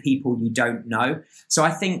with people you don't know. So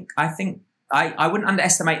I think I wouldn't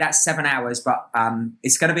underestimate that 7 hours, but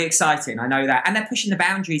it's going to be exciting. I know that. And they're pushing the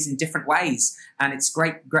boundaries in different ways. And it's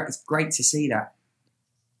great. It's great to see that.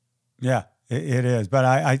 Yeah, it is. But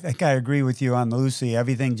I think I agree with you on Lucy.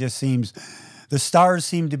 Everything just seems... The stars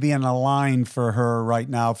seem to be in a line for her right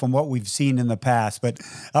now from what we've seen in the past. But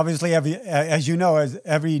obviously, as you know, as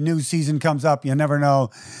every new season comes up, you never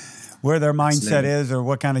know where their mindset is or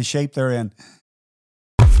what kind of shape they're in.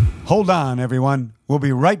 Hold on, everyone. We'll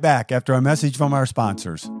be right back after a message from our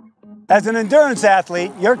sponsors. As an endurance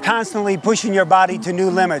athlete, you're constantly pushing your body to new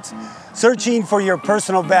limits, searching for your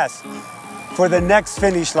personal best, for the next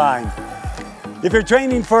finish line. If you're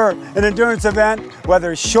training for an endurance event,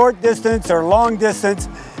 whether short distance or long distance,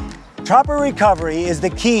 proper recovery is the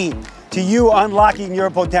key to you unlocking your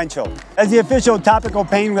potential. As the official topical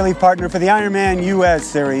pain relief partner for the Ironman US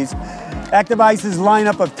series, Active Ice's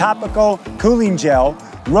lineup of topical cooling gel,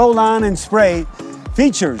 roll-on and spray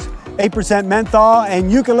features 8% menthol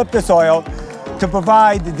and eucalyptus oil to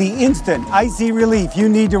provide the instant icy relief you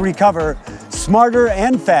need to recover smarter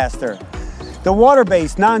and faster. The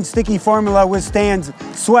water-based non-sticky formula withstands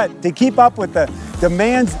sweat to keep up with the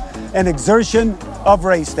demands and exertion of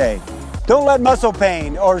race day. Don't let muscle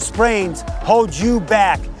pain or sprains hold you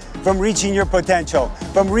back from reaching your potential,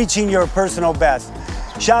 from reaching your personal best.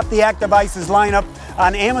 Shop the Active Ice's lineup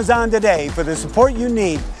on Amazon today for the support you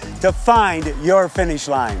need to find your finish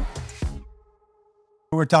line.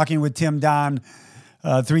 We're talking with Tim Don,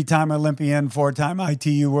 three-time Olympian, four-time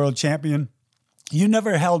ITU world champion. You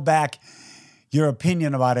never held back your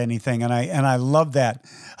opinion about anything, and I love that.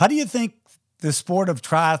 How do you think the sport of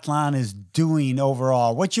triathlon is doing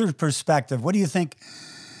overall? What's your perspective? What do you think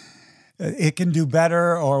it can do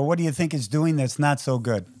better, or what do you think it's doing that's not so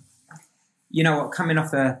good? You know what, coming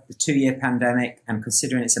off the 2-year pandemic and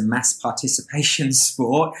considering it's a mass participation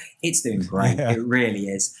sport, it's doing great. Yeah. It really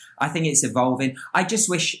is. I think it's evolving. I just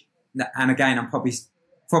wish, and again, I'm probably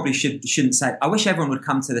shouldn't say, I wish everyone would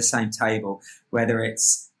come to the same table, whether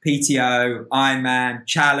it's PTO, Ironman,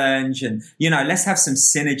 Challenge, and let's have some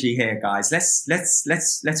synergy here, guys.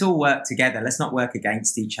 Let's all work together. Let's not work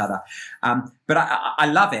against each other. But I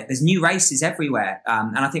love it. There's new races everywhere,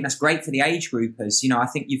 and I think that's great for the age groupers. I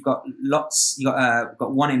think you've got lots. You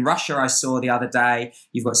got one in Russia I saw the other day.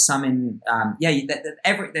 You've got some in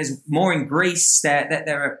there's more in Greece.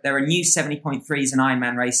 There are new 70.3s and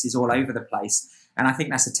Ironman races all over the place, and I think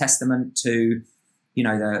that's a testament to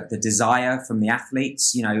the desire from the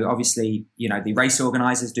athletes. Obviously, the race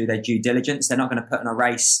organizers do their due diligence. They're not going to put in a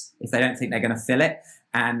race if they don't think they're going to fill it.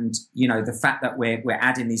 And, the fact that we're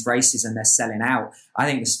adding these races and they're selling out, I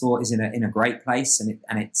think the sport is in a great place, and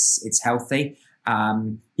it's healthy.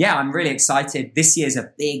 I'm really excited. This year's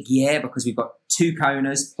a big year because we've got 2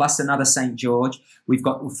 Konas plus another St. George. We've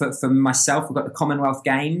got, for myself, we've got the Commonwealth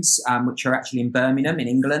Games, which are actually in Birmingham in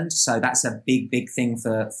England. So that's a big thing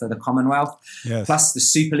for the Commonwealth. Yes. Plus the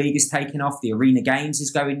Super League is taking off. The Arena Games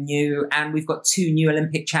is going new. And we've got 2 new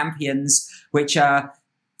Olympic champions, which are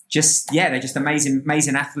they're just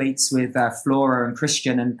amazing athletes with Flora and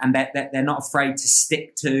Christian. And they're not afraid to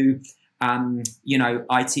stick to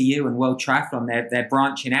ITU and World Triathlon. They're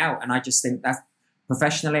branching out, and I just think that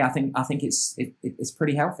professionally, I think it's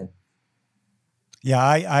pretty healthy. Yeah,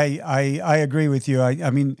 I agree with you.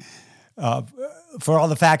 I mean, for all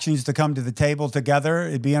the factions to come to the table together,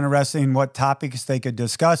 it'd be interesting what topics they could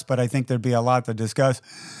discuss. But I think there'd be a lot to discuss.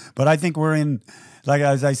 But I think we're in, like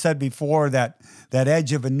as I said before, that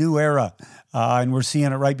edge of a new era, and we're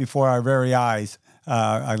seeing it right before our very eyes.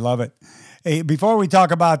 I love it. Hey, before we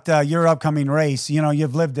talk about your upcoming race,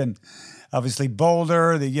 you've lived in obviously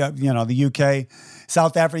Boulder, the UK,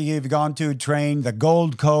 South Africa. You've gone to train the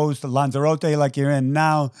Gold Coast, Lanzarote, like you're in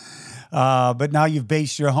now. But now you've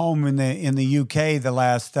based your home in the UK the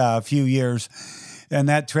last few years, and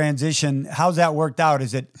that transition. How's that worked out?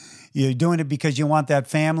 Is it you're doing it because you want that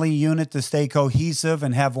family unit to stay cohesive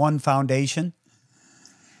and have one foundation?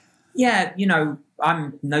 Yeah,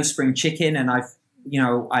 I'm no spring chicken, and I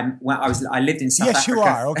lived in South Africa. Yes, you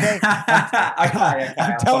are. Okay. Okay.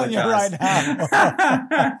 I'm telling you right now.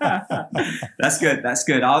 That's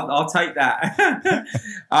good. I'll take that.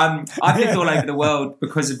 I've lived all over the world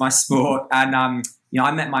because of my sport, and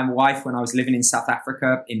I met my wife when I was living in South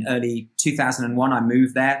Africa in early 2001. I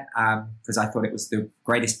moved there because I thought it was the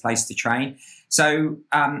greatest place to train. So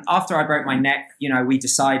after I broke my neck, we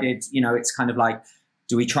decided, it's kind of like,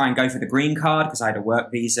 do we try and go for the green card because I had a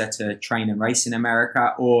work visa to train and race in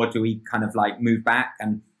America, or do we kind of like move back?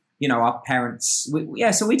 And our parents,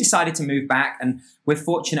 so we decided to move back, and we're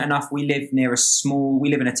fortunate enough. We live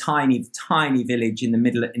in a tiny village in the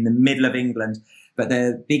middle of England. But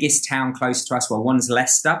the biggest town close to us, one's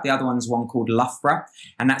Leicester, the other one's one called Loughborough,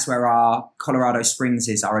 and that's where our Colorado Springs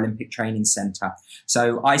is, our Olympic training center.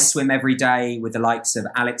 So I swim every day with the likes of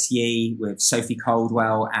Alex Yee, with Sophie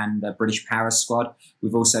Caldwell, and the British Para Squad.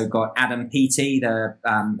 We've also got Adam Peaty, the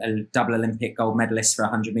double Olympic gold medalist for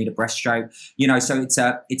 100-meter breaststroke. So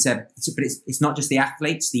it's not just the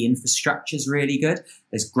athletes. The infrastructure's really good.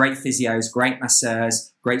 There's great physios, great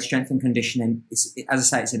masseurs, great strength and conditioning. As I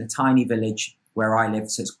say, it's in a tiny village where I live,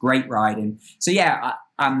 so it's great riding. So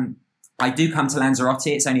I do come to Lanzarote.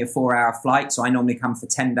 It's only a 4-hour flight, so I normally come for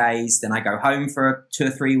 10 days. Then I go home for 2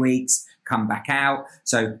 or 3 weeks, come back out.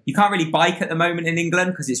 So you can't really bike at the moment in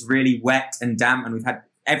England because it's really wet and damp, and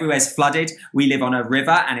everywhere's flooded. We live on a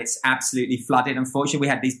river and it's absolutely flooded. Unfortunately, we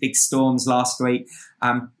had these big storms last week.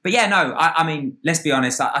 But yeah, no, I mean, let's be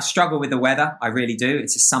honest. I struggle with the weather. I really do.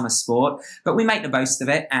 It's a summer sport, but we make the most of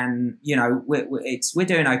it. And, you know, we're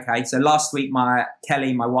doing okay. So last week,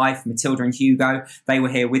 Kelly, my wife, Matilda and Hugo, they were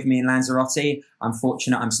here with me in Lanzarote. I'm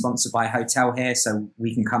fortunate. I'm sponsored by a hotel here, so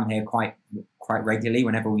we can come here quite regularly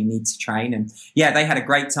whenever we need to train. And yeah, they had a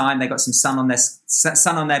great time. They got some sun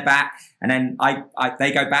on their back. And then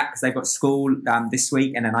they go back because they've got school this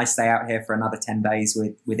week. And then I stay out here for another 10 days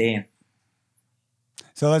with Ian.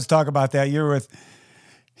 So let's talk about that. You're with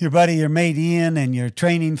your buddy, your mate Ian, and you're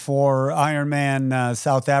training for Ironman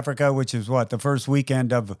South Africa, which is the first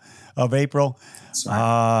weekend of April. That's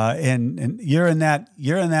right. And you're in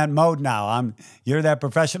that mode now. You're that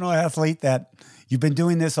professional athlete that you've been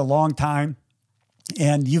doing this a long time,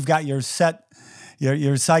 and you've got your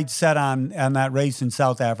sights set on that race in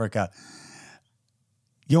South Africa.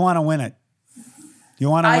 You want to win it. You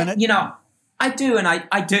want to win it? You know, I do, and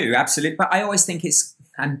I do, absolutely. But I always think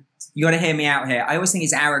and you got to hear me out here, I always think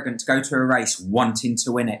it's arrogant to go to a race wanting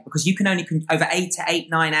to win it, because you can only, over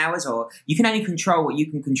 9 hours, or you can only control what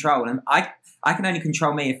you can control. And I can only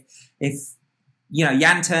control me if you know,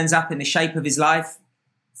 Jan turns up in the shape of his life,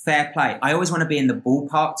 fair play. I always want to be in the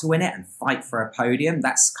ballpark to win it and fight for a podium.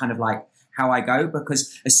 That's kind of like how I go,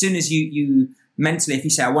 because as soon as you mentally, if you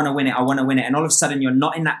say, I want to win it, and all of a sudden you're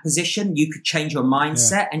not in that position, you could change your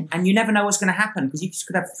mindset, and you never know what's going to happen, because you just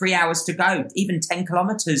could have 3 hours to go, even 10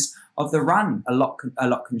 kilometers of the run, a lot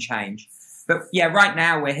can change. But yeah, right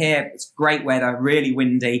now we're here. It's great weather, really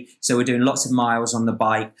windy. So we're doing lots of miles on the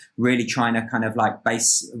bike, really trying to kind of like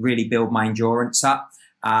really build my endurance up.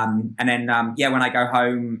 And then, when I go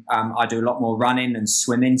home, I do a lot more running and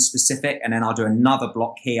swimming specific. And then I'll do another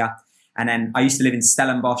block here. And then I used to live in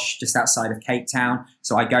Stellenbosch, just outside of Cape Town.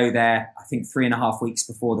 So I go there, I think 3.5 weeks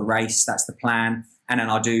before the race. That's the plan. And then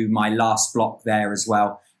I'll do my last block there as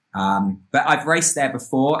well. But I've raced there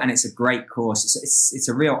before, and it's a great course. It's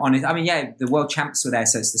a real honest. I mean, yeah, the world champs were there,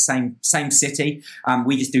 so it's the same city.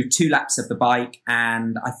 We just do 2 laps of the bike,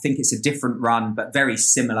 and I think it's a different run, but very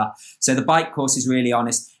similar. So the bike course is really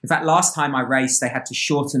honest. In fact, last time I raced, they had to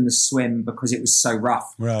shorten the swim because it was so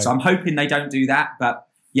rough. Right. So I'm hoping they don't do that, but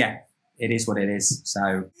yeah, it is what it is.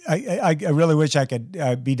 So I really wish I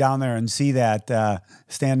could be down there and see that,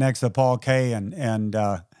 stand next to Paul Kay and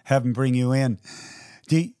have him bring you in.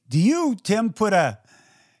 Do you, Tim, put a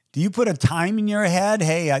time in your head?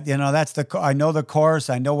 Hey, I know the course.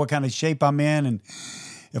 I know what kind of shape I'm in. And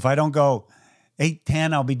if I don't go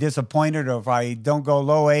 8:10, I'll be disappointed. Or if I don't go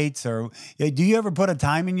low 8s, or do you ever put a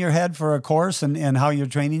time in your head for a course and how your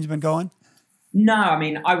training's been going? No, I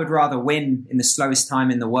mean, I would rather win in the slowest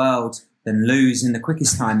time in the world than lose in the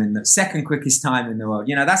quickest time, in the second quickest time in the world.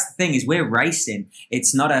 You know, that's the thing, is we're racing.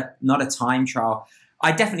 It's not a time trial.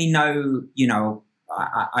 I definitely know, you know,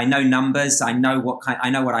 I know numbers. I know what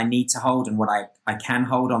I need to hold and what I can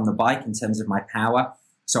hold on the bike in terms of my power.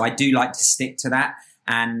 So I do like to stick to that.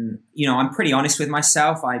 And, you know, I'm pretty honest with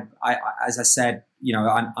myself. I as I said, you know,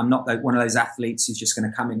 I'm not one of those athletes who's just going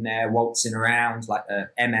to come in there waltzing around like the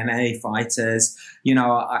MMA fighters. You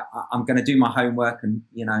know, I'm going to do my homework, and,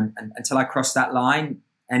 you know, and until I cross that line,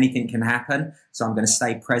 anything can happen. So I'm going to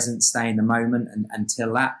stay present, stay in the moment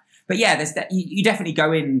until that. But yeah, you definitely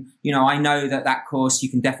go in, you know, I know that course, you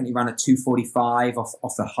can definitely run a 2:45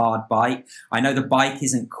 off the hard bike. I know the bike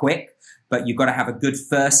isn't quick, but you've got to have a good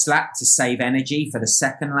first lap to save energy for the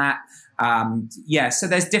second lap. So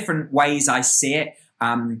there's different ways I see it.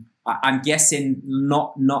 I'm guessing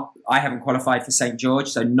I haven't qualified for St. George,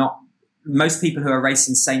 so most people who are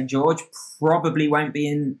racing St. George probably won't be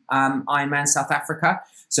in Ironman South Africa.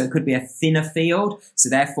 So it could be a thinner field. So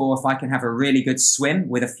therefore, if I can have a really good swim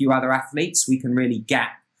with a few other athletes, we can really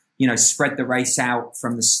spread the race out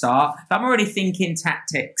from the start. So I'm already thinking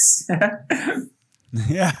tactics.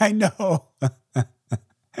 Yeah, I know.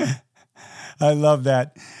 I love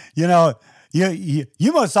that. You know,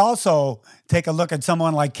 you must also take a look at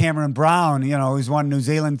someone like Cameron Brown, you know, who's won New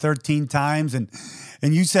Zealand 13 times. And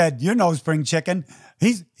you said, you're no spring chicken.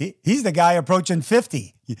 He's the guy approaching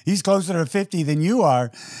 50. He's closer to 50 than you are.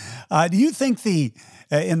 Do you think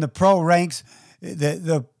in the pro ranks,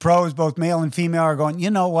 the pros, both male and female, are going, you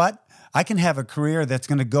know what? I can have a career that's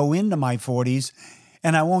going to go into my 40s,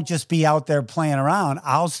 and I won't just be out there playing around.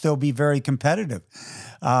 I'll still be very competitive.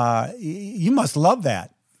 You must love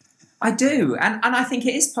that. I do. And I think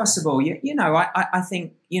it is possible. You know, I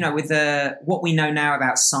think, you know, with what we know now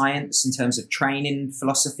about science in terms of training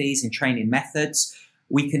philosophies and training methods,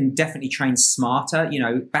 we can definitely train smarter. You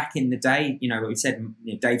know, back in the day, you know, what we said,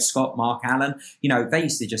 you know, Dave Scott, Mark Allen, you know, they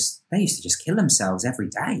used to just kill themselves every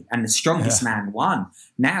day, and the strongest man won.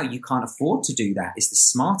 Now you can't afford to do that. It's the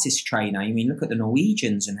smartest trainer. I mean, look at the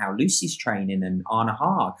Norwegians and how Lucy's training, and Arne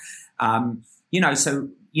Haag. You know, so,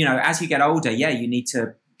 you know, as you get older, you need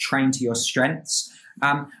to train to your strengths.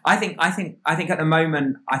 I think at the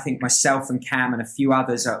moment, I think myself and Cam and a few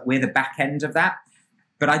others we're the back end of that.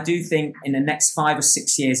 But I do think in the next 5 or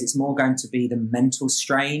 6 years, it's more going to be the mental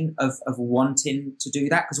strain of wanting to do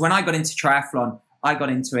that. Because when I got into triathlon, I got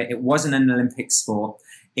into it. It wasn't an Olympic sport.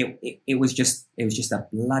 It was just a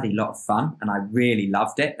bloody lot of fun, and I really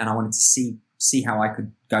loved it. And I wanted to see how I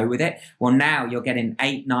could go with it. Well, now you're getting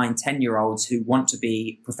 8, 9, 10-year-olds who want to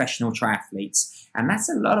be professional triathletes. And that's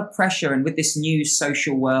a lot of pressure. And with this new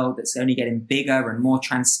social world that's only getting bigger and more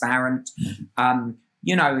transparent,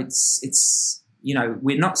 you know, it's you know,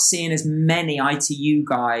 we're not seeing as many ITU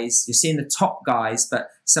guys. You're seeing the top guys, but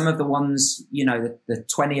some of the ones, you know, the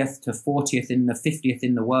 20th to 40th and the 50th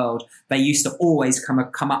in the world, they used to always come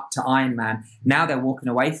up to Ironman. Now they're walking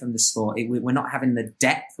away from the sport. We're not having the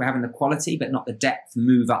depth. We're having the quality, but not the depth to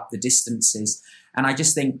move up the distances. And I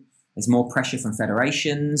just think there's more pressure from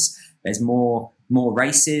federations. There's more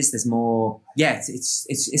races. There's more. Yeah,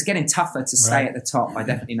 it's getting tougher to stay at the top. I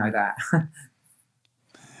definitely know that.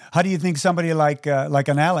 How do you think somebody like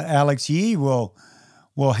an Alex Yee will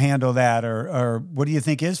handle that, or what do you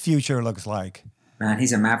think his future looks like? Man,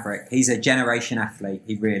 he's a maverick. He's a generation athlete.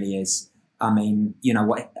 He really is. I mean, you know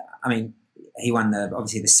what? I mean, he won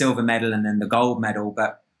obviously the silver medal and then the gold medal,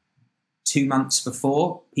 but 2 months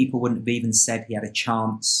before, people wouldn't have even said he had a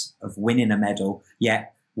chance of winning a medal.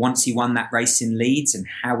 Yet once he won that race in Leeds, and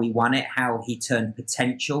how he won it, how he turned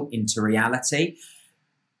potential into reality.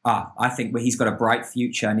 I think he's got a bright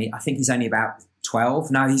future, and I think he's only about 12.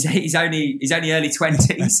 No, he's only early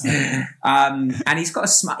 20s, and he's got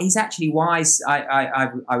he's actually wise.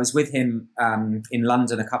 I was with him in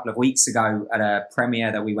London a couple of weeks ago at a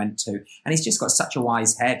premiere that we went to, and he's just got such a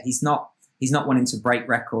wise head. He's not wanting to break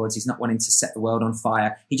records. He's not wanting to set the world on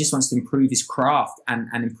fire. He just wants to improve his craft and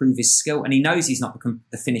improve his skill. And he knows he's not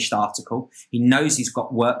the finished article. He knows he's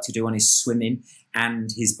got work to do on his swimming and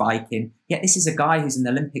his biking. Yet this is a guy who's an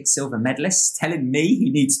Olympic silver medalist telling me he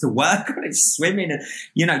needs to work on his swimming, and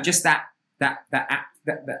you know, just that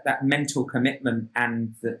mental commitment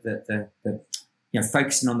and the you know,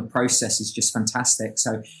 focusing on the process is just fantastic.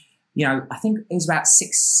 So, you know, I think it was about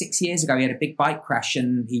six years ago he had a big bike crash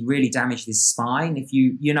and he really damaged his spine. If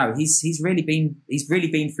you know, he's really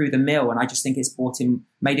been through the mill, and I just think it's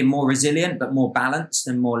made him more resilient, but more balanced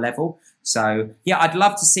and more level. So yeah, I'd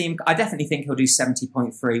love to see him. I definitely think he'll do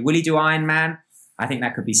 70.3. Will he do Ironman? I think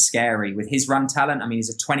that could be scary with his run talent. I mean,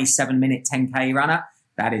 he's a 27-minute 10K runner.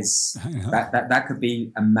 That is that could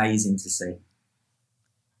be amazing to see.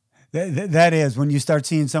 That is, when you start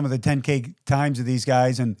seeing some of the 10K times of these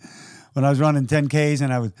guys. And when I was running 10Ks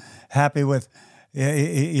and I was happy with,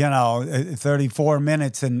 you know, 34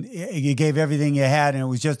 minutes and you gave everything you had and it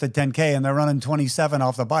was just a 10K and they're running 27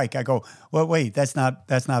 off the bike. I go, well, wait, that's not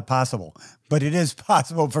possible. But it is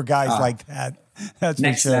possible for guys like that. That's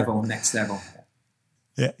next for sure. Next level.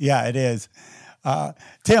 Yeah, it is.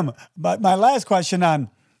 Tim, my last question on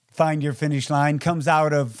Find Your Finish Line comes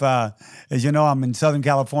out of, as you know, I'm in Southern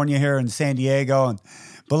California here in San Diego, and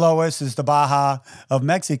below us is the Baja of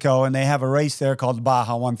Mexico, and they have a race there called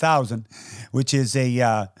Baja 1000, which is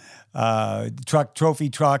a trophy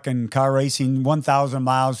truck and car racing 1,000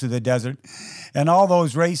 miles through the desert. And all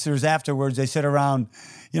those racers afterwards, they sit around,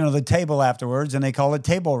 you know, the table afterwards, and they call it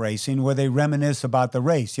table racing, where they reminisce about the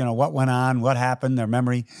race, you know, what went on, what happened, their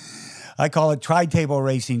memory. I call it tri-table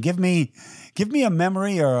racing. Give me a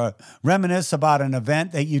memory or a reminisce about an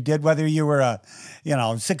event that you did, whether you were a, you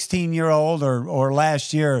know, 16-year-old or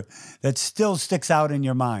last year, that still sticks out in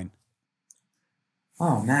your mind.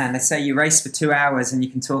 Oh man, let's say you race for 2 hours and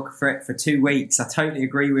you can talk for it for 2 weeks. I totally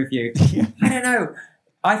agree with you. I don't know.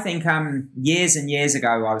 I think years and years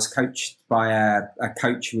ago, I was coached by a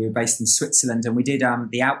coach. We were based in Switzerland, and we did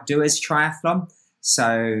the Outdoors triathlon.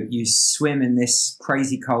 So you swim in this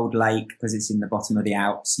crazy cold lake because it's in the bottom of the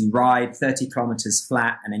Alps. You ride 30 kilometers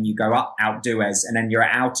flat, and then you go up Outdoors, and then you're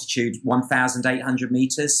at altitude 1,800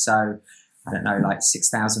 meters. So I don't know, like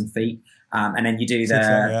 6,000 feet. And then you do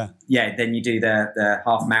then you do the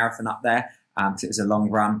half marathon up there. So it was a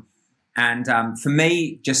long run. And for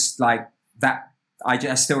me, just like that, I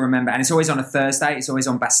still remember, and it's always on a Thursday. It's always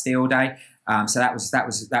on Bastille Day. So that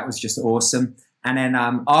was just awesome. And then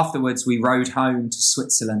afterwards, we rode home to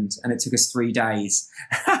Switzerland, and it took us 3 days.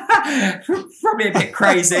 Probably a bit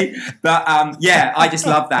crazy, but yeah, I just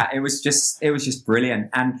love that. It was just brilliant,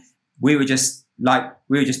 and we were just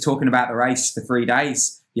talking about the race for 3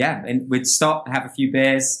 days. Yeah, and we'd stop, have a few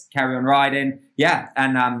beers, carry on riding. Yeah,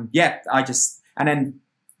 and and then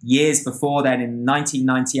years before then, in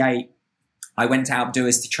 1998, I went to Alpe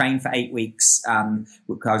d'Huez to train for 8 weeks. I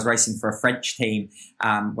was racing for a French team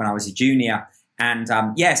when I was a junior, and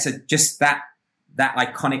so just that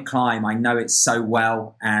iconic climb, I know it so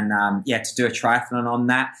well, and to do a triathlon on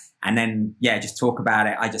that, and then just talk about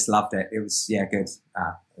it, I just loved it. It was good,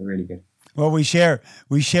 really good. Well, we share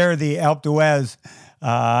the Alpe d'Huez.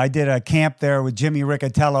 I did a camp there with Jimmy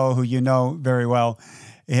Riccatello, who you know very well,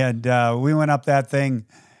 and we went up that thing.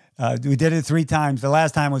 We did it 3 times. The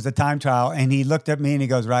last time was the time trial, and he looked at me and he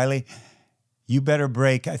goes, "Riley, you better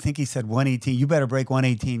break," I think he said 118. "You better break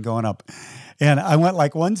 118 going up." And I went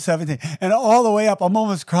like 117, and all the way up, I'm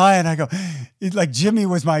almost crying. I go, like Jimmy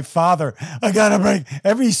was my father. I got to break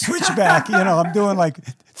every switchback. I'm doing like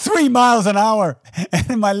 3 miles an hour,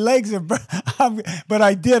 and my legs are. But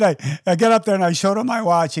I did. I get up there and I showed him my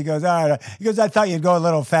watch. He goes, "All right." He goes, "I thought you'd go a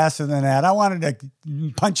little faster than that." I wanted to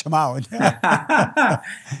punch him out.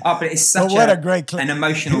 But it's such a great an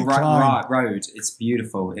emotional road. It's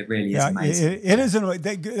beautiful. It really is amazing. It is.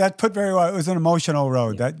 That put very well. It was an emotional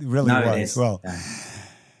road. That really was. It is. Well. Yeah.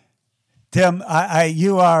 Tim,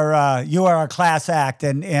 you are a class act,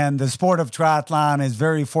 and the sport of triathlon is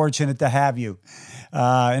very fortunate to have you,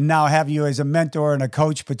 and now have you as a mentor and a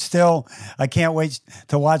coach. But still, I can't wait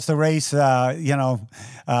to watch the race,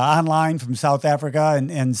 online from South Africa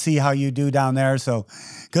and see how you do down there. So,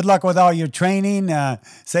 good luck with all your training.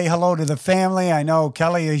 Say hello to the family. I know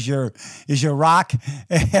Kelly is your rock,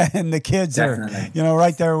 and the kids Definitely. are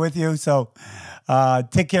right there with you. So.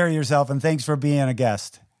 Take care of yourself, and thanks for being a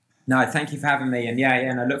guest. No, thank you for having me. And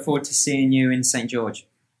and I look forward to seeing you in St. George.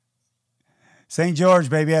 St. George,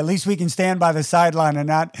 baby. At least we can stand by the sideline and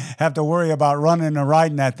not have to worry about running or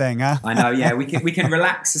riding that thing, huh? I know, yeah. We can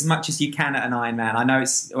relax as much as you can at an Ironman. I know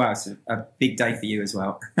it's a big day for you as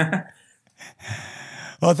well.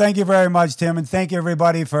 Well, thank you very much, Tim, and thank you,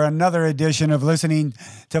 everybody, for another edition of listening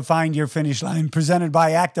to Find Your Finish Line, presented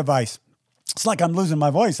by Activice. It's like I'm losing my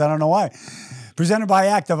voice. I don't know why. Presented by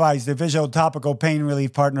Activice, the official topical pain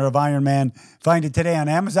relief partner of Ironman. Find it today on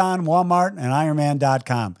Amazon, Walmart, and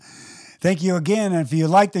Ironman.com. Thank you again. And if you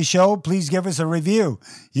like the show, please give us a review.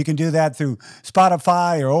 You can do that through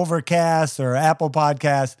Spotify or Overcast or Apple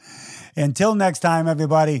Podcasts. Until next time,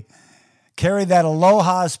 everybody, carry that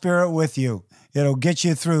aloha spirit with you. It'll get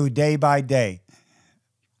you through day by day.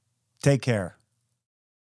 Take care.